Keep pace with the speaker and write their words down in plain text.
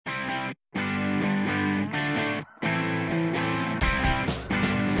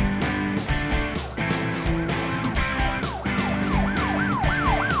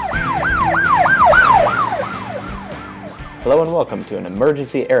Hello and welcome to an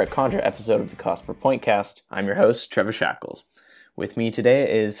emergency Eric Condra episode of the Cost Per Point Cast. I'm your host, Trevor Shackles. With me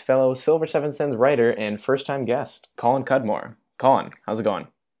today is fellow Silver Seven Sens writer and first-time guest, Colin Cudmore. Colin, how's it going?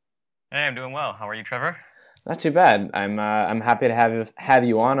 Hey, I'm doing well. How are you, Trevor? Not too bad. I'm happy to have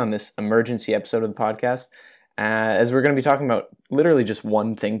you on this emergency episode of the podcast, as we're going to be talking about literally just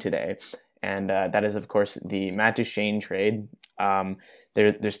one thing today, and that is, of course, the Matt Duchene trade.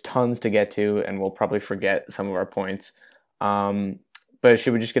 There's tons to get to, and we'll probably forget some of our points. But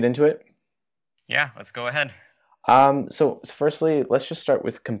should we just get into it? Yeah, let's go ahead. So firstly, let's just start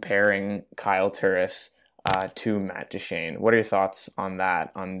with comparing Kyle Turris to Matt Duchene. What are your thoughts on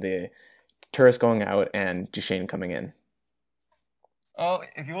that, on the Turris going out and Duchene coming in? Well,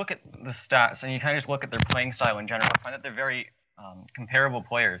 if you look at the stats and you kind of just look at their playing style in general, I find that they're very comparable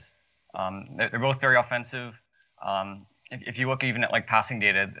players. They're both very offensive. If you look even at like passing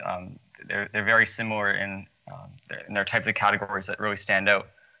data, they're very similar in their types of categories that really stand out.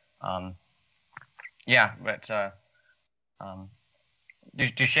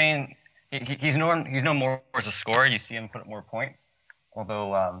 Duchene, he's no more as a scorer. You see him put up more points.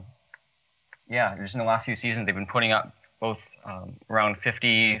 Although, just in the last few seasons, they've been putting up both around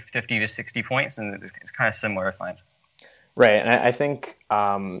 50 to 60 points, and it's kind of similar, I find. Right, and I think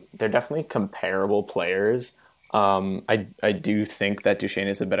they're definitely comparable players. I do think that Duchene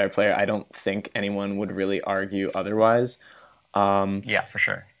is a better player. I don't think anyone would really argue otherwise. Yeah, for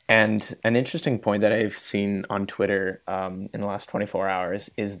sure. And an interesting point that I've seen on Twitter in the last 24 hours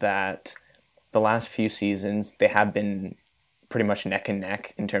is that the last few seasons, they have been pretty much neck and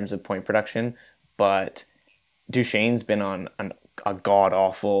neck in terms of point production, but Duchene's been on a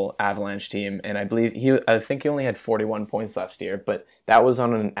god-awful Avalanche team, and I think he only had 41 points last year, but that was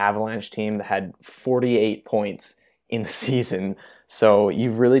on an Avalanche team that had 48 points in the season, so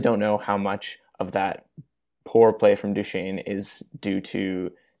you really don't know how much of that poor play from Duchene is due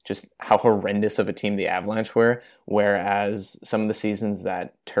to just how horrendous of a team the Avalanche were, whereas some of the seasons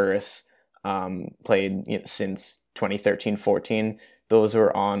that Turris played since 2013-14, those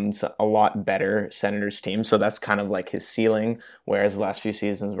were on a lot better Senators team, so that's kind of like his ceiling, whereas the last few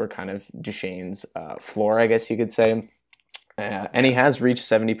seasons were kind of Duchene's floor, I guess you could say. And he has reached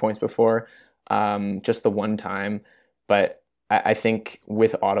 70 points before, just the one time, but I think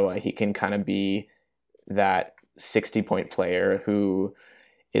with Ottawa, he can kind of be that 60-point player who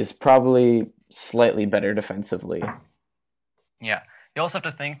is probably slightly better defensively. Yeah. You also have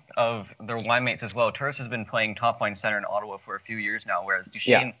to think of their line mates as well. Turris has been playing top-line center in Ottawa for a few years now, whereas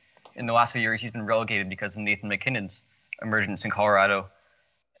Duchene, in the last few years, he's been relegated because of Nathan MacKinnon's emergence in Colorado.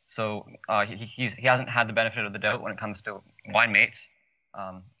 So he hasn't had the benefit of the doubt when it comes to line mates,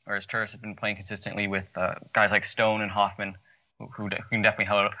 whereas Turris has been playing consistently with guys like Stone and Hoffman, who can definitely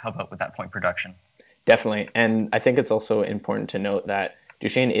help out with that point production. Definitely, and I think it's also important to note that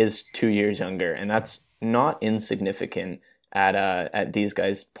Duchene is 2 years younger, and that's not insignificant at these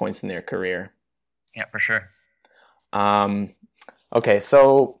guys' points in their career. Yeah, for sure. Okay,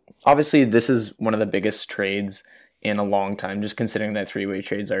 so obviously this is one of the biggest trades in a long time, just considering that three-way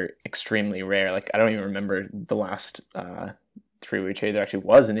trades are extremely rare. Like, I don't even remember the last three-way trade there actually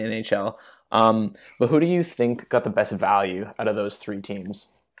was in the NHL. But who do you think got the best value out of those three teams,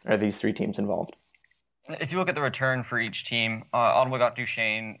 or these three teams involved? If you look at the return for each team, Ottawa got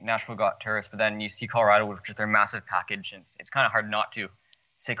Duchene, Nashville got Turris, but then you see Colorado with just their massive package, and it's kind of hard not to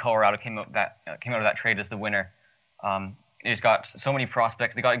say Colorado came out of that trade as the winner. They just got so many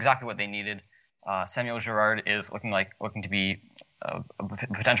prospects; they got exactly what they needed. Samuel Girard is looking to be a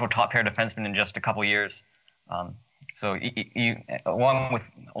potential top pair defenseman in just a couple years. So you, along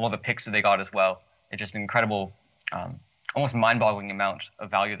with all the picks that they got as well, it's just an incredible, almost mind-boggling amount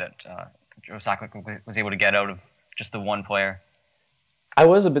of value that Joe Sakic was able to get out of just the one player. I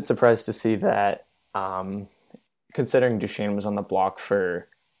was a bit surprised to see that, considering Duchene was on the block for,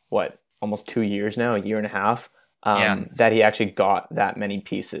 almost 2 years now, a year and a half, that he actually got that many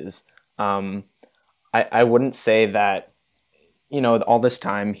pieces. I wouldn't say that, all this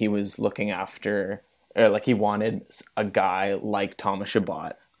time he was looking after, or he wanted a guy like Thomas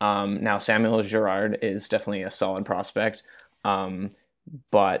Chabot. Now, Samuel Girard is definitely a solid prospect,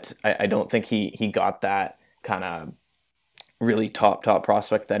 but I don't think he got that kind of really top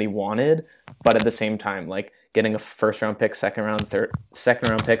prospect that he wanted. But at the same time, getting a first round pick, second round pick,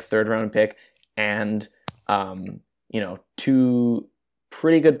 third round pick, and two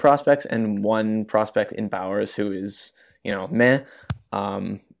pretty good prospects and one prospect in Bowers who is meh,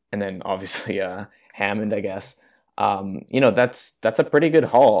 and then obviously Hammond, I guess. That's a pretty good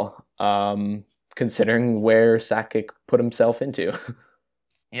haul, considering where Sakic put himself into.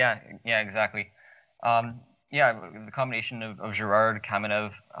 Yeah, exactly. yeah, the combination of Girard,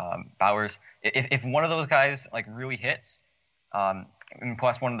 Kamenev, Bowers. If one of those guys like really hits, and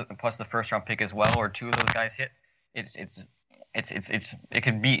plus the first round pick as well, or two of those guys hit, it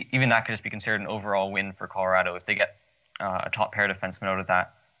could be, even that could just be considered an overall win for Colorado if they get a top pair defenseman out of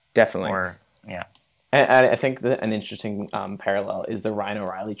that. Definitely. Or yeah. And I think that an interesting parallel is the Ryan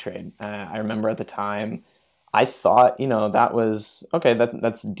O'Reilly trade. I remember at the time, I thought, that was okay.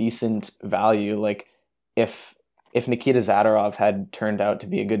 That's decent value. Like if Nikita Zadorov had turned out to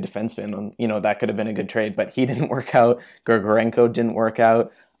be a good defenseman, that could have been a good trade. But he didn't work out. Grigorenko didn't work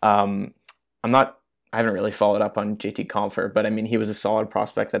out. I haven't really followed up on JT Compher, but I mean, he was a solid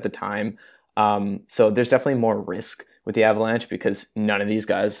prospect at the time. So there's definitely more risk with the Avalanche because none of these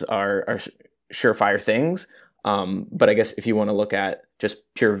guys are surefire things. But I guess if you want to look at just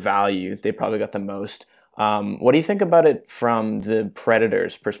pure value, they probably got the most. What do you think about it from the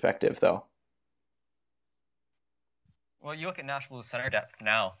Predators' perspective, though? Well, you look at Nashville's center depth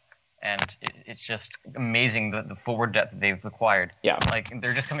now, and it's just amazing the forward depth that they've acquired. Yeah, like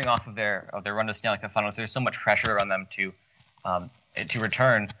they're just coming off of their run to Stanley Cup Finals. There's so much pressure on them to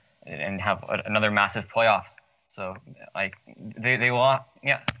return and have another massive playoffs. So like they will,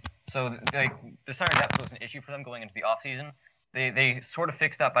 yeah. So like the center depth was an issue for them going into the offseason. They sort of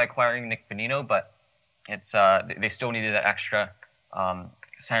fixed that by acquiring Nick Bonino, but it's they still needed that extra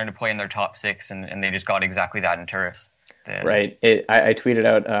center to play in their top six, and they just got exactly that in Turris. Right. I tweeted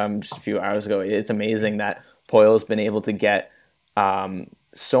out just a few hours ago. It's amazing that Poyle's been able to get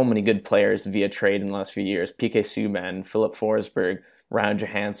so many good players via trade in the last few years. PK Subban, Philip Forsberg, Ryan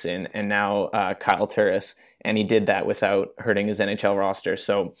Johansson, and now Kyle Turris. And he did that without hurting his NHL roster.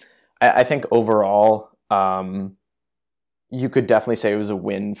 So I think overall, you could definitely say it was a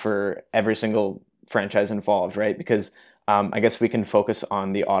win for every single franchise involved, right? Because I guess we can focus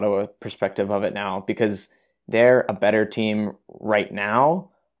on the Ottawa perspective of it now because they're a better team right now.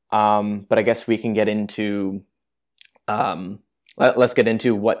 But I guess we can get into let's get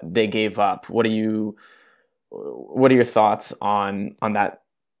into what they gave up. What are your thoughts on that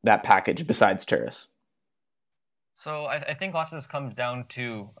package besides Turris? So I think lots of this comes down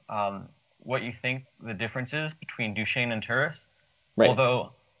to what you think the difference is between Duchesne and Turris. Right.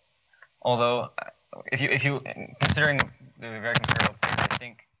 Although if you considering the very comparable players, I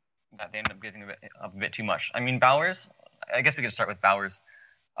think that they end up giving a bit too much. I mean, Bowers, I guess we could start with Bowers.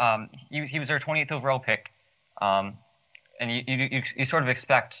 He was their 28th overall pick, and you sort of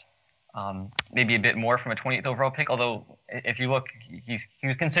expect maybe a bit more from a 28th overall pick. Although if you look, he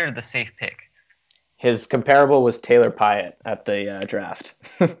was considered the safe pick. His comparable was Taylor Pyatt at the draft.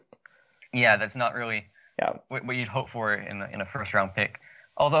 Yeah, that's not really what you'd hope for in a first round pick.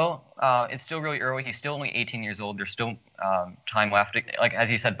 Although it's still really early, he's still only 18 years old. There's still time left. Like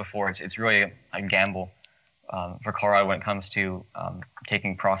as you said before, it's really a gamble for Colorado when it comes to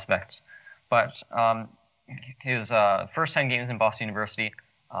taking prospects. But his first 10 games in Boston University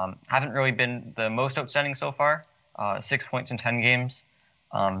haven't really been the most outstanding so far. 6 points in 10 games.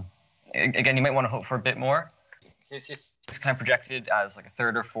 Again, you might want to hope for a bit more. He's kind of projected as like a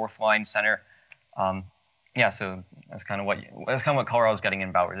third or fourth line center. So that's kind of what Colorado's getting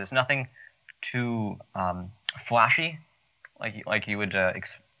in Bowers. It's nothing too flashy, like you would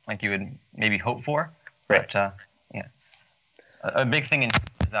maybe hope for. Right. But a big thing is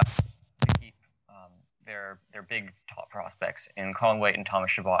that to keep their big top prospects in Colin White and Thomas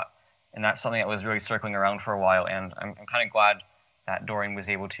Chabot, and that's something that was really circling around for a while. And I'm kind of glad that Dorian was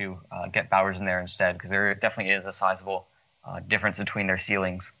able to get Bowers in there instead, because there definitely is a sizable difference between their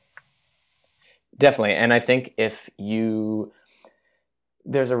ceilings. Definitely. And I think there's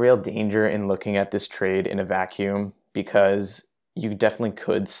a real danger in looking at this trade in a vacuum, because you definitely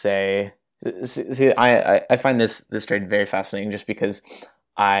could say, see, I find this trade very fascinating just because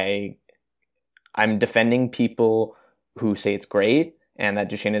I'm defending people who say it's great and that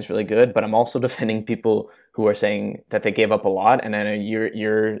Duchesne is really good, but I'm also defending people who are saying that they gave up a lot, and I know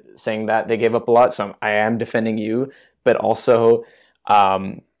you're saying that they gave up a lot, so I am defending you. But also,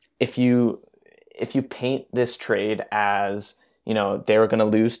 if you paint this trade as, they were going to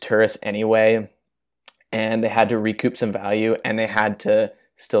lose Turris anyway, and they had to recoup some value, and they had to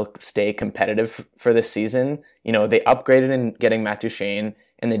still stay competitive for this season, they upgraded in getting Matt Duchesne,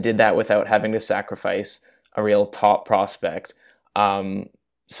 and they did that without having to sacrifice a real top prospect.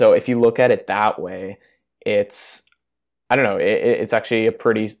 So if you look at it that way, it's actually a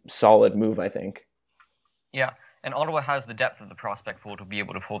pretty solid move, I think. Yeah, and Ottawa has the depth of the prospect pool to be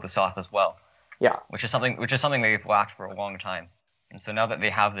able to pull this off as well. Yeah, which is something they've lacked for a long time. And so now that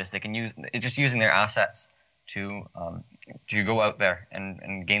they have this, they can using their assets to go out there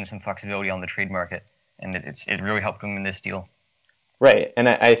and gain some flexibility on the trade market and it really helped him in this deal. Right, and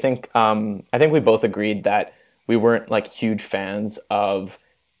I think we both agreed that we weren't like huge fans of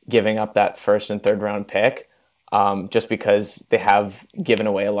giving up that first and third round pick, just because they have given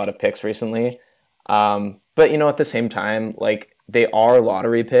away a lot of picks recently. But at the same time, like they are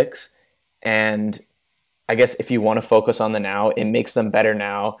lottery picks, and I guess if you want to focus on the now, it makes them better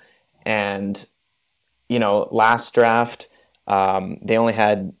now. And last draft, they only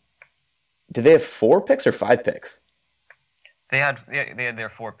had. Did they have 4 picks or 5 picks? They had their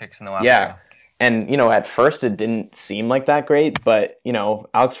 4 picks in the last draft. And at first it didn't seem like that great, but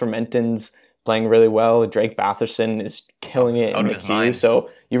Alex Fermenton's playing really well. Drake Batherson is killing it in the queue. So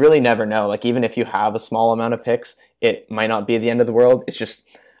you really never know. Like even if you have a small amount of picks, it might not be the end of the world. It's just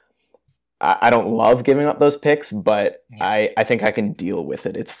I don't love giving up those picks, but I think I can deal with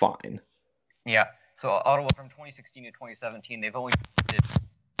it. It's fine. Yeah. So Ottawa from 2016 to 2017, they've only did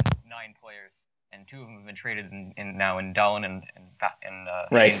 9 players. And 2 of them have been traded in Dallin and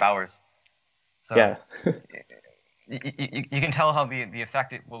Shane Bowers. So yeah. you can tell how the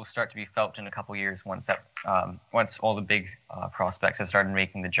effect it will start to be felt in a couple years once all the big prospects have started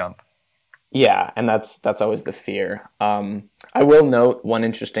making the jump. Yeah, and that's always the fear. I will note one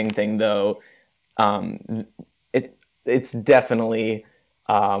interesting thing though. It's definitely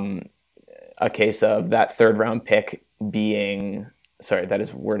a case of that third round pick being. Sorry, that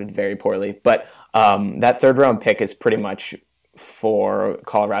is worded very poorly. But that third round pick is pretty much for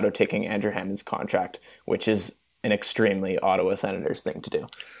Colorado taking Andrew Hammond's contract, which is an extremely Ottawa Senators thing to do.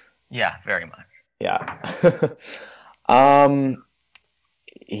 Yeah, very much. Yeah.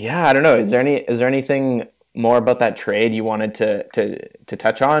 Yeah, I don't know. Is there anything more about that trade you wanted to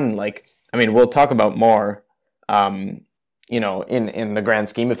touch on? Like, I mean, we'll talk about more, in the grand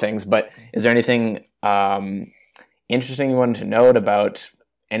scheme of things. But is there anything interesting you wanted to note about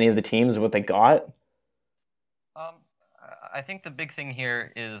any of the teams, what they got? I think the big thing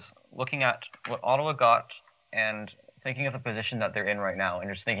here is looking at what Ottawa got and thinking of the position that they're in right now, and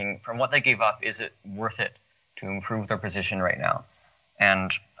just thinking from what they gave up, is it worth it to improve their position right now?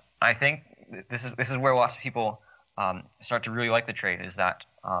 And I think this is where lots of people start to really like the trade. Is that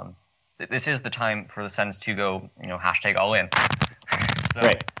this is the time for the Sens to go, hashtag all in. So,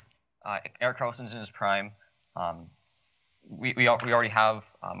 right. Erik Karlsson's in his prime. We already have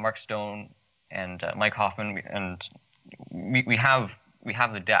Mark Stone and Mike Hoffman, and we have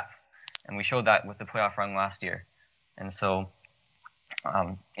the depth, and we showed that with the playoff run last year. And so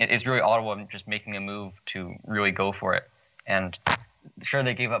it is really Ottawa just making a move to really go for it. And sure,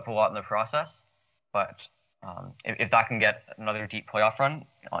 they gave up a lot in the process, but if that can get another deep playoff run,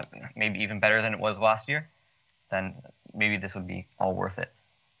 maybe even better than it was last year, then maybe this would be all worth it.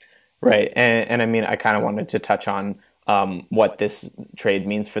 Right, and I mean, I kind of wanted to touch on what this trade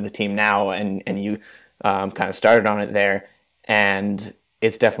means for the team now, and you kind of started on it there, and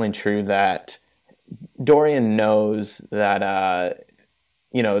it's definitely true that Dorian knows that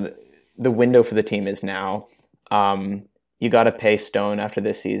the window for the team is now. You got to pay Stone after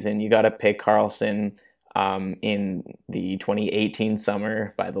this season. You got to pay Karlsson in the 2018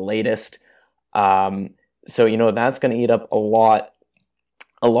 summer by the latest. So that's going to eat up a lot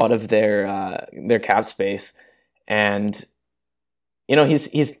of their cap space, and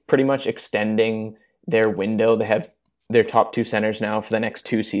he's pretty much extending their window. They have their top 2 centers now for the next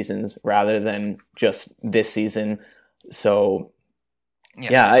 2 seasons rather than just this season. So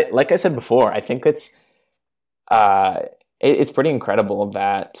like I said before, I think it's pretty incredible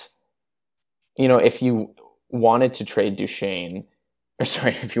that if you wanted to trade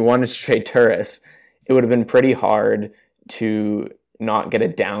if you wanted to trade Turris, it would have been pretty hard to not get a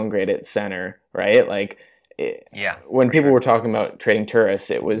downgrade at center, right? Like, when people were talking about trading Turris,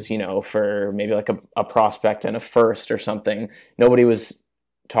 it was, for maybe like a prospect and a first or something. Nobody was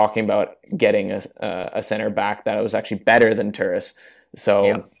talking about getting a center back that was actually better than Turris.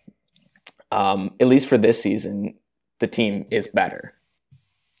 So, at least for this season, the team is better.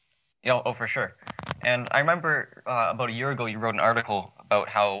 Yeah, for sure. And I remember about a year ago, you wrote an article about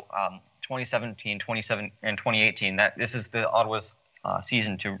how 2017, 2018, that this is the Ottawa's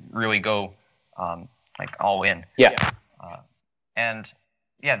season to really go all in. Yeah.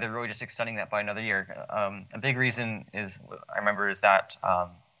 They're really just extending that by another year. A big reason is that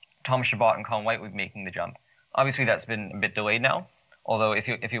Thomas Chabot and Colin White will be making the jump. Obviously, that's been a bit delayed now. Although if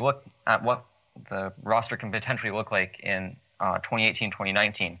you look at what the roster can potentially look like in 2018,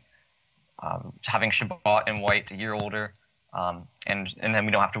 2019, having Chabot and White a year older, and then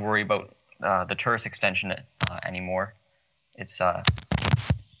we don't have to worry about the Turris extension anymore. It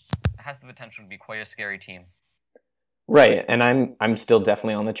has the potential to be quite a scary team. Right, and I'm still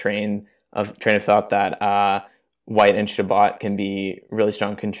definitely on the train train of thought that White and Shabbat can be really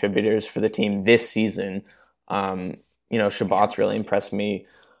strong contributors for the team this season. Shabbat's really impressed me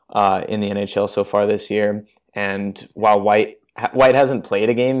in the NHL so far this year, and while White hasn't played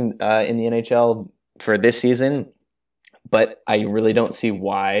a game in the NHL for this season, but I really don't see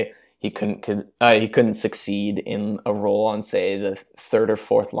why he couldn't succeed in a role on, say, the third or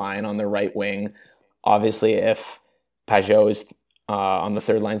fourth line on the right wing. Obviously, if Pajot is on the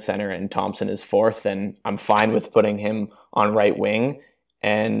third line center and Thompson is fourth, then I'm fine with putting him on right wing.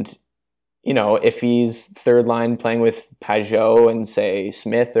 And, if he's third line playing with Pajot and, say,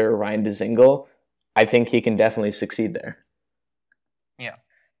 Smith or Ryan Dzingel, I think he can definitely succeed there. Yeah.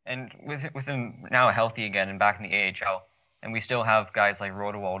 And with him now healthy again and back in the AHL, and we still have guys like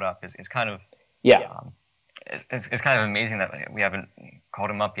Rodewald up, is kind of it's kind of amazing that we haven't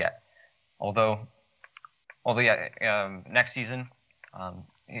called him up yet. Although next season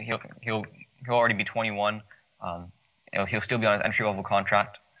he'll already be 21. He'll still be on his entry level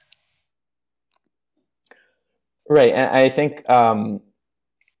contract. Right, and I think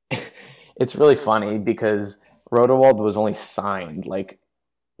it's really funny because Rodewald was only signed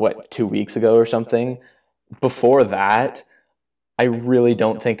 2 weeks ago or something. Before that, I really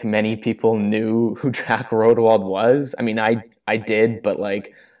don't think many people knew who Jack Rodewald was. I mean, I did, but I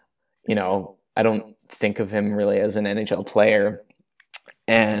don't think of him really as an NHL player.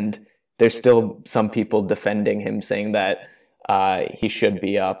 And there's still some people defending him, saying that he should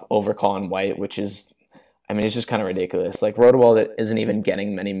be up over Colin White, which is, it's just kind of ridiculous. Rodewald isn't even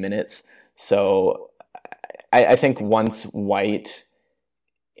getting many minutes. So I think once White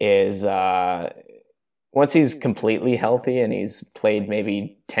is... once he's completely healthy and he's played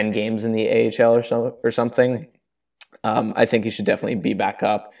maybe 10 games in the AHL or something, I think he should definitely be back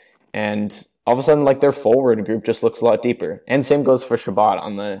up. And all of a sudden, their forward group just looks a lot deeper. And same goes for Shabbat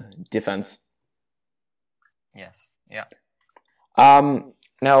on the defense. Yes. Yeah.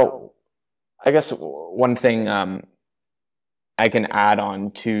 Now, I guess one thing I can add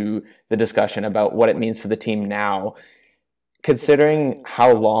on to the discussion about what it means for the team now, considering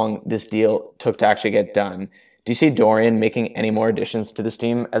how long this deal took to actually get done, do you see Dorion making any more additions to this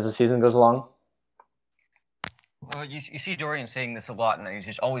team as the season goes along? Well, you see Dorion saying this a lot, and he's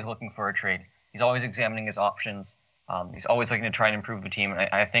just always looking for a trade. He's always examining his options. He's always looking to try and improve the team. And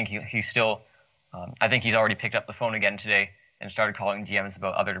I think he's still. I think he's already picked up the phone again today and started calling GMs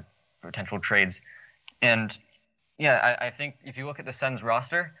about other potential trades. And yeah, I think if you look at the Sens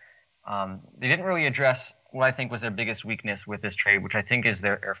roster, they didn't really address what I think was their biggest weakness with this trade, which I think is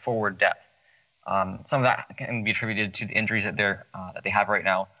their forward depth. Some of that can be attributed to the injuries that they have right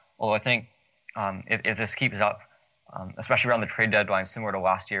now. Although I think if this keeps up, especially around the trade deadline, similar to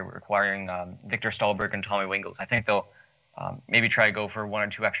last year, requiring Victor Stahlberg and Tommy Wingels, I think they'll maybe try to go for one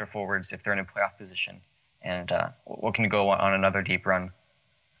or two extra forwards if they're in a playoff position, and looking to go on another deep run.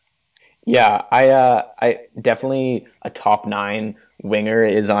 Yeah, I definitely a top 9 winger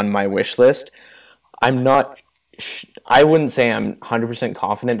is on my wish list. I wouldn't say I'm 100%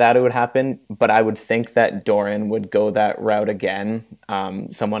 confident that it would happen, but I would think that Dorion would go that route again,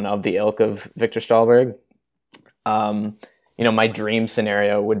 someone of the ilk of Victor Stahlberg. My dream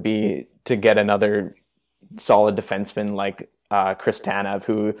scenario would be to get another solid defenseman like Chris Tanev,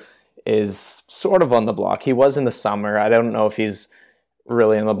 who is sort of on the block. He was in the summer. I don't know if he's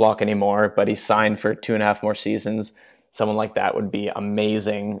really on the block anymore, but he signed for 2.5 more seasons. Someone like that would be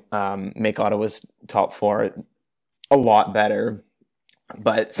amazing. Make Ottawa's top 4 a lot better.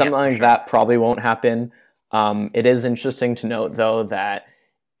 But something like that probably won't happen. It is interesting to note, though, that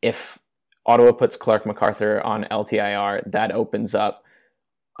if Ottawa puts Clark MacArthur on LTIR, that opens up,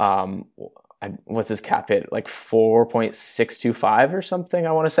 what's his cap hit? 4.625 or something,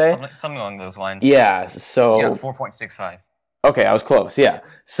 I want to say. Something along those lines. Yeah, so... Yeah, 4.65. Okay, I was close, yeah.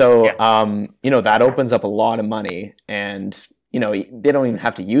 So, that opens up a lot of money, and, they don't even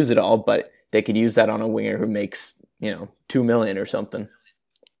have to use it all, but they could use that on a winger who makes, $2 million or something.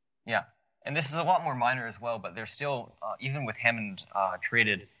 Yeah, and this is a lot more minor as well, but there's still, even with Hammond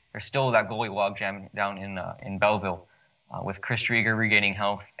traded, there's still that goalie logjam down in Belleville, with Chris Drieger regaining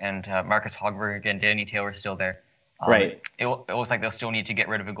health and Marcus Hogberg and Danny Taylor still there. Right. It looks like they'll still need to get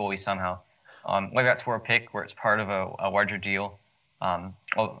rid of a goalie somehow. Whether that's for a pick or it's part of a larger deal,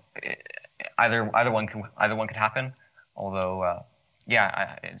 either one could happen. Although,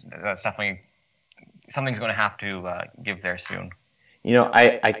 that's definitely something's going to have to give there soon.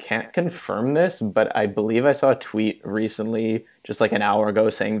 I can't confirm this, but I believe I saw a tweet recently, just an hour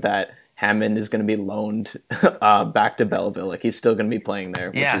ago, saying that Hammond is going to be loaned back to Belleville. He's still going to be playing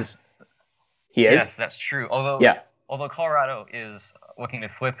there. Yeah. He is? Yes, that's true. Although although Colorado is looking to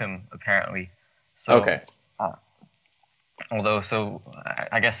flip him apparently. So, Okay.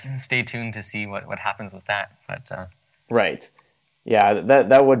 I guess stay tuned to see what happens with that. But Right. Yeah,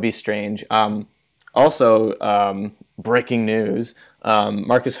 that would be strange. Also, breaking news: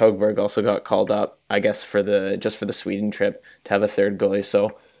 Marcus Högberg also got called up, I guess, for the Sweden trip to have a third goalie. So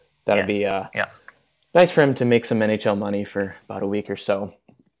that'd be nice for him to make some NHL money for about a week or so.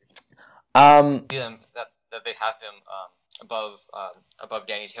 That they have him above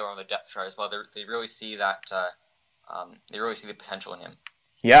Danny Taylor on the depth chart as well. They really see that. They really see the potential in him.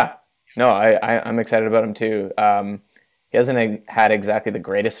 Yeah. No, I'm excited about him too. He hasn't had exactly the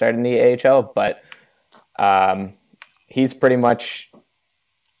greatest start in the AHL, but he's pretty much,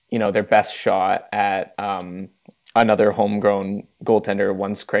 their best shot at another homegrown goaltender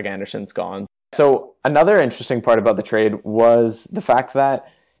once Craig Anderson's gone. So another interesting part about the trade was the fact that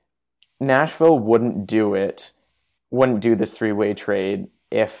Nashville wouldn't do this three-way trade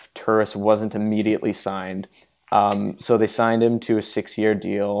if Turris wasn't immediately signed. So they signed him to a 6-year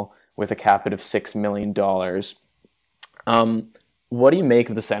deal with a cap of $6 million. What do you make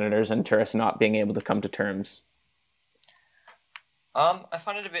of the Senators and Turris not being able to come to terms? I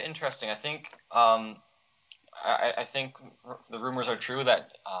find it a bit interesting. I think I think the rumors are true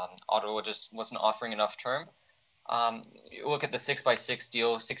that Ottawa just wasn't offering enough term. You look at the 6x6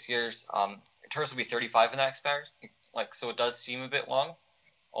 deal, 6 years. Turris will be 35 in that expires. So it does seem a bit long.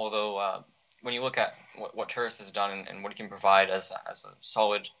 Although when you look at what Turris has done and what he can provide as a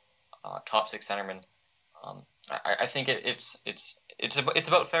solid top six centerman, I think it's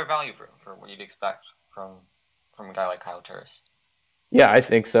about fair value for what you'd expect from a guy like Kyle Turris. Yeah, I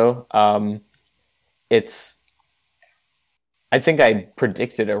think so. I think I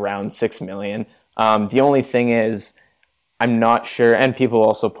predicted around $6 million. The only thing is, I'm not sure, and people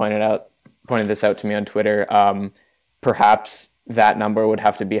also pointed this out to me on Twitter. Perhaps that number would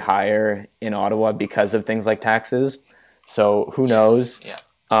have to be higher in Ottawa because of things like taxes. So who knows? Yeah.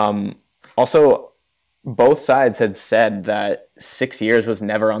 Also, both sides had said that 6 years was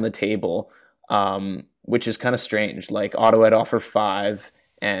never on the table, which is kind of strange. Like Ottawa had offered 5,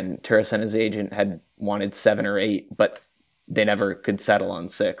 and Turris and his agent had wanted 7 or 8, but they never could settle on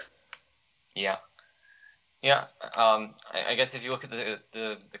 6. Yeah. Yeah. I guess if you look at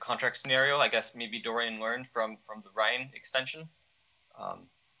the contract scenario, I guess maybe Dorian learned from the Ryan extension.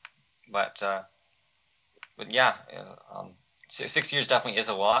 But yeah, 6 years definitely is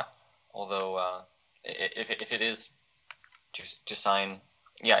a lot. Although if it is to sign,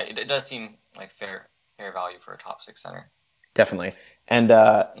 yeah, it does seem like fair value for a top 6 center. Definitely. And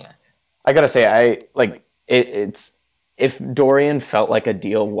I gotta say, it's if Dorian felt like a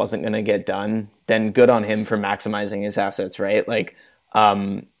deal wasn't going to get done, then good on him for maximizing his assets, right? Like,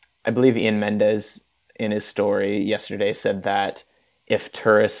 I believe Ian Mendez in his story yesterday said that if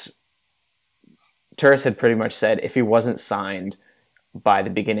Turris had pretty much said if he wasn't signed by the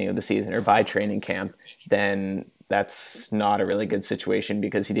beginning of the season or by training camp, then that's not a really good situation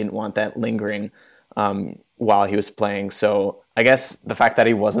because he didn't want that lingering while he was playing. So I guess the fact that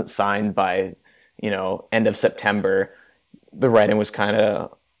he wasn't signed by, end of September, the writing was kind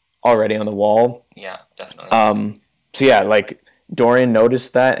of already on the wall. Yeah, definitely. So yeah, like Dorian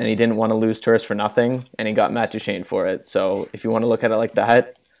noticed that and he didn't want to lose Turris for nothing, and he got Matt Duchene for it. So if you want to look at it like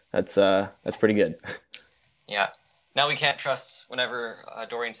that, that's pretty good. Yeah. Now we can't trust whenever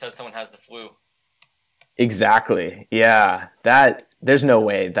Dorian says someone has the flu. Exactly. Yeah. There's no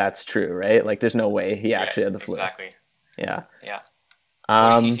way that's true, right? Like there's no way he actually had the flu. Exactly. Yeah. Yeah.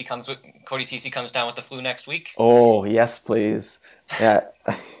 Cody Ceci comes down with the flu next week. Oh, yes, please. Yeah.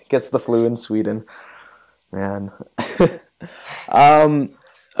 Gets the flu in Sweden. Man.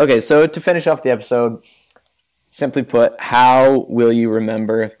 Okay, so to finish off the episode, simply put, how will you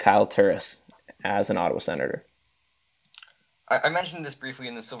remember Kyle Turris as an Ottawa Senator? I mentioned this briefly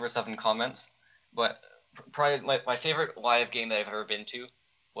in the Silver 7 comments, but probably my favorite live game that I've ever been to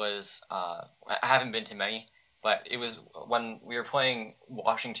was, I haven't been to many, but it was when we were playing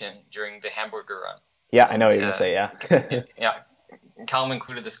Washington during the Hamburger run. Yeah, I know what you're going to say, yeah. Yeah. Callum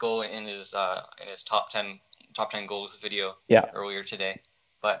included this goal in his top 10 goals video earlier today.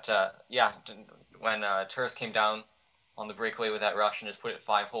 But when Turris came down on the breakaway with that rush and just put it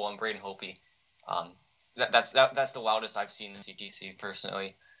 5-hole on Braden Holtby, that's the loudest I've seen in CTC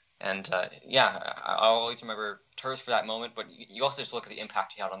personally. And I'll always remember Turris for that moment. But you also just look at the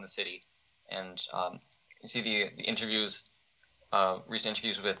impact he had on the city, and you see the interviews, recent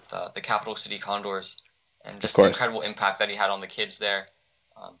interviews with the Capital City Condors, and just the incredible impact that he had on the kids there.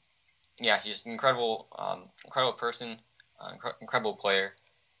 He's just an incredible person, incredible player.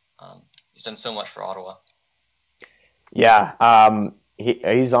 He's done so much for Ottawa. Yeah,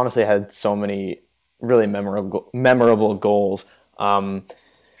 he's honestly had so many really memorable goals. I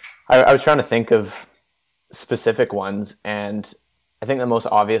was trying to think of specific ones, and I think the most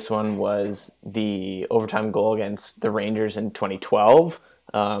obvious one was the overtime goal against the Rangers in 2012,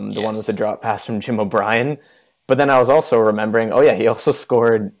 the one with the drop pass from Jim O'Brien. But then I was also remembering, oh yeah, he also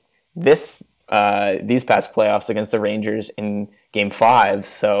scored these past playoffs against the Rangers in Game 5.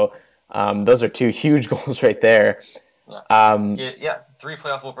 So those are two huge goals right there. Yeah. 3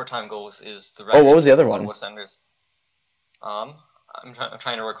 playoff overtime goals is the record. Oh, what was the other one? I'm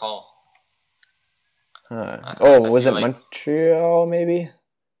trying to recall. Was it Montreal, maybe?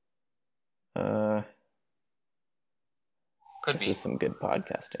 Could be. This is some good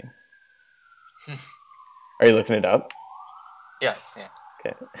podcasting. Are you looking it up? Yes, yeah.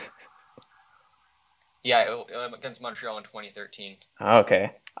 Okay. Yeah, against Montreal in 2013.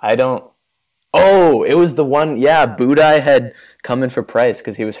 Okay. Oh, it was the one, Budaj had come in for Price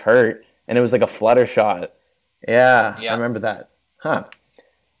because he was hurt, and it was like a flutter shot. Yeah, I remember that. Huh.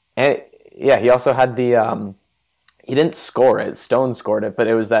 And yeah, he also had the he didn't score it. Stone scored it, but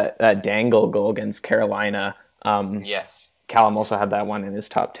it was that dangle goal against Carolina. Yes. Callum also had that one in his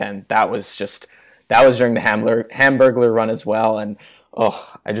top 10. That was during the Hamburglar run as well, and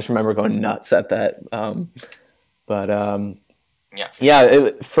I just remember going nuts at that.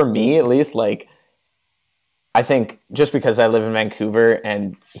 For me at least, like, I think just because I live in Vancouver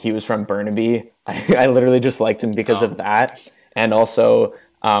and he was from Burnaby, I literally just liked him because of that, and also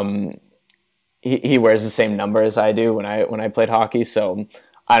he wears the same number as I do when I played hockey, so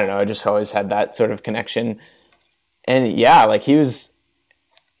I don't know, I just always had that sort of connection. And yeah, like he was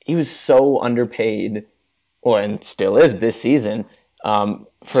so underpaid, and still is this season,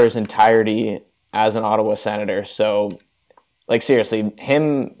 for his entirety as an Ottawa Senator. So, like, seriously,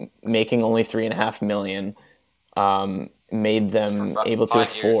 him making only $3.5 million made them able to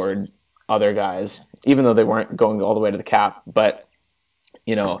afford other guys, even though they weren't going all the way to the cap. But,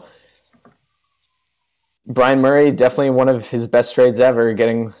 you know, Brian Murray, definitely one of his best trades ever,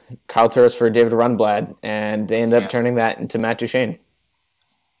 getting Kyle Turris for David Rundblad, and they ended up turning that into Matt Duchene.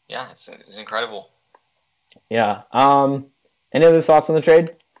 Yeah, it's incredible. Yeah. Any other thoughts on the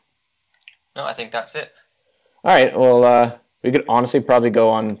trade? No, I think that's it. All right. Well, we could honestly probably go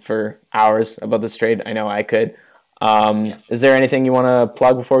on for hours about this trade. I know I could. Is there anything you want to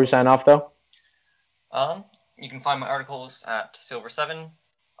plug before we sign off, though? You can find my articles at Silver7.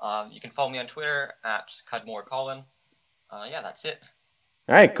 You can follow me on Twitter at CudmoreColin. That's it.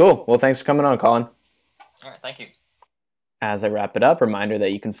 All right, cool. Well, thanks for coming on, Colin. All right, thank you. As I wrap it up, reminder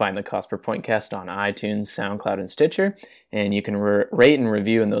that you can find the Cost Per Point Cast on iTunes, SoundCloud, and Stitcher, and you can rate and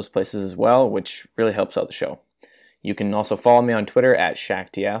review in those places as well, which really helps out the show. You can also follow me on Twitter at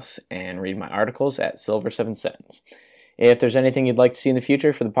ShackDS and read my articles at Silver7Sentence. If there's anything you'd like to see in the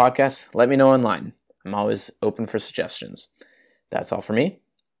future for the podcast, let me know online. I'm always open for suggestions. That's all for me.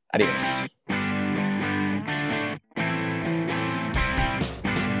 Adios.